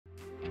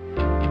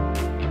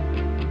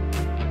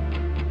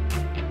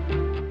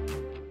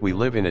We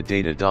live in a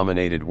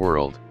data-dominated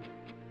world.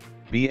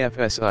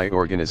 BFSI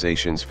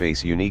organizations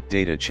face unique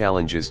data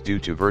challenges due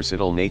to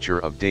versatile nature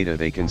of data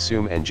they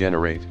consume and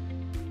generate.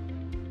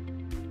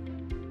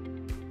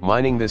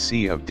 Mining the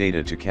sea of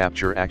data to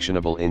capture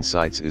actionable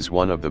insights is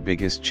one of the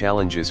biggest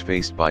challenges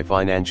faced by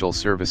financial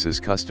services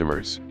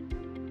customers.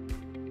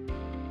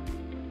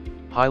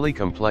 Highly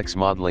complex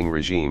modeling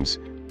regimes,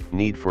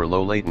 need for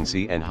low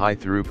latency and high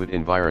throughput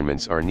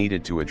environments are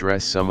needed to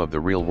address some of the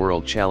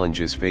real-world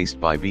challenges faced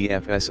by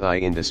BFSI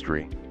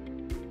industry.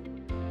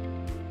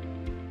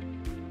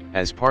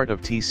 As part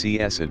of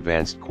TCS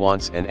Advanced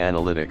Quantz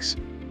Analytics,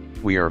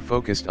 we are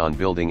focused on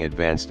building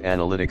advanced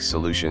analytics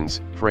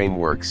solutions,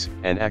 frameworks,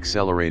 and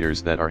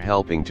accelerators that are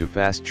helping to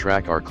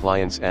fast-track our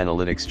clients'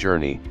 analytics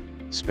journey,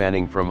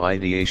 spanning from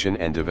ideation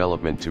and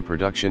development to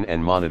production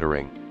and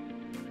monitoring.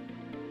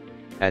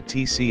 At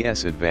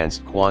TCS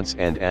Advanced Quantz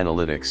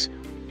Analytics,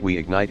 we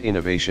ignite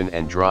innovation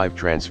and drive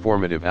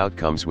transformative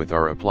outcomes with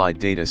our applied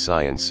data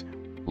science,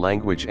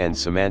 language and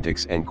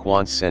semantics and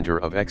quant center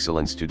of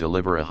excellence to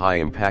deliver a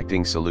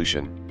high-impacting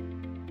solution.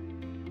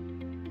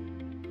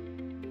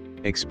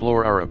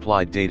 Explore our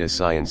applied data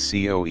science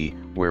COE,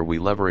 where we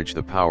leverage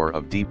the power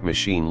of deep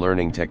machine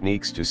learning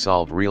techniques to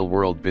solve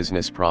real-world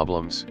business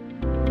problems.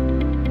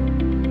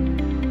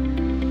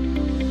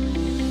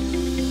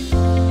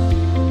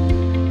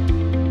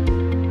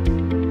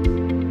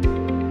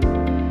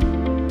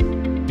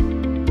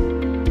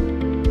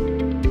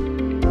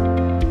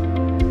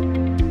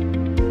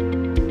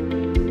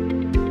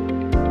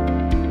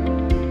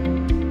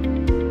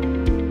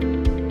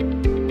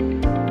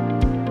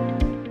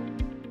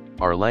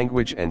 Our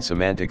language and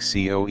semantics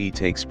COE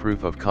takes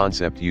proof of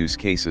concept use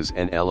cases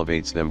and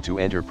elevates them to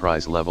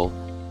enterprise-level,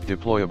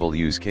 deployable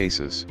use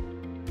cases.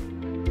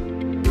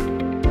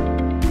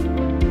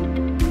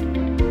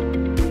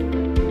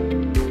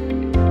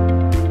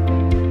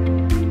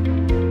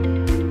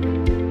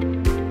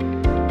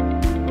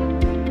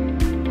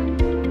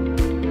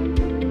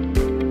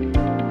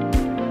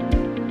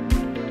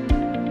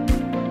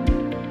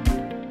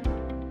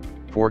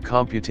 For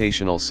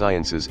computational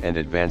sciences and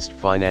advanced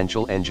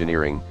financial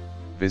engineering,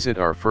 visit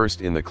our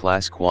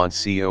first-in-the-class quant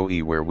COE,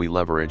 where we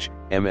leverage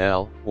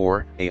ML,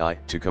 or AI,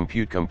 to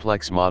compute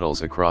complex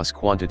models across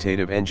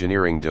quantitative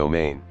engineering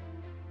domain.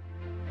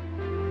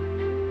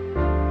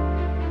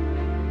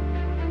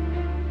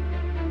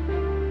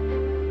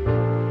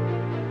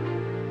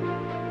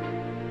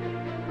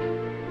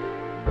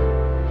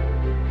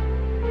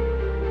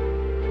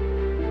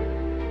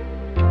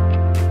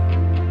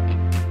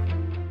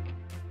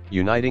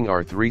 Uniting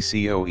our three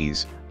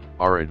COEs,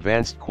 our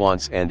Advanced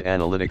Quantz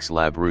Analytics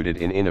lab, rooted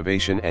in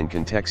innovation and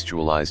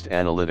contextualized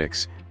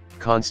analytics,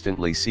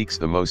 constantly seeks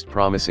the most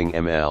promising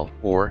ML,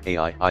 or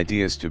AI,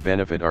 ideas to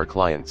benefit our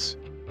clients.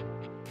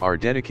 Our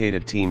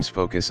dedicated teams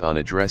focus on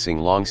addressing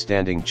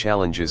long-standing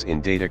challenges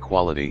in data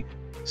quality,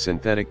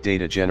 synthetic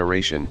data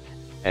generation,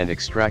 and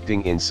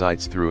extracting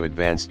insights through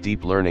advanced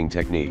deep learning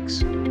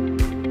techniques.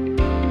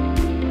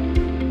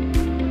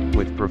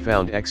 With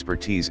profound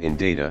expertise in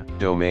data,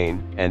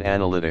 domain, and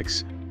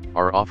analytics,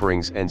 our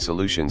offerings and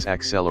solutions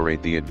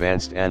accelerate the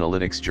advanced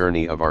analytics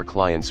journey of our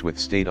clients with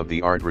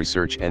state-of-the-art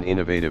research and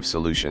innovative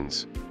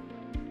solutions.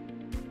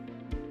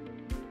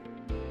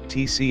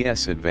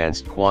 TCS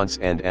Advanced Quantz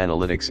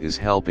Analytics is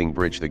helping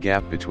bridge the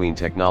gap between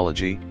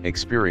technology,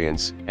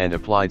 experience, and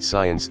applied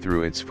science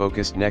through its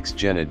focused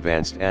next-gen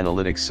advanced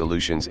analytics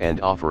solutions and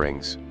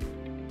offerings.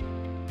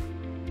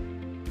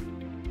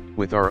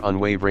 With our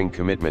unwavering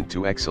commitment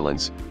to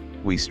excellence,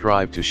 we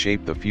strive to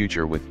shape the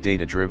future with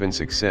data-driven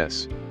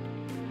success.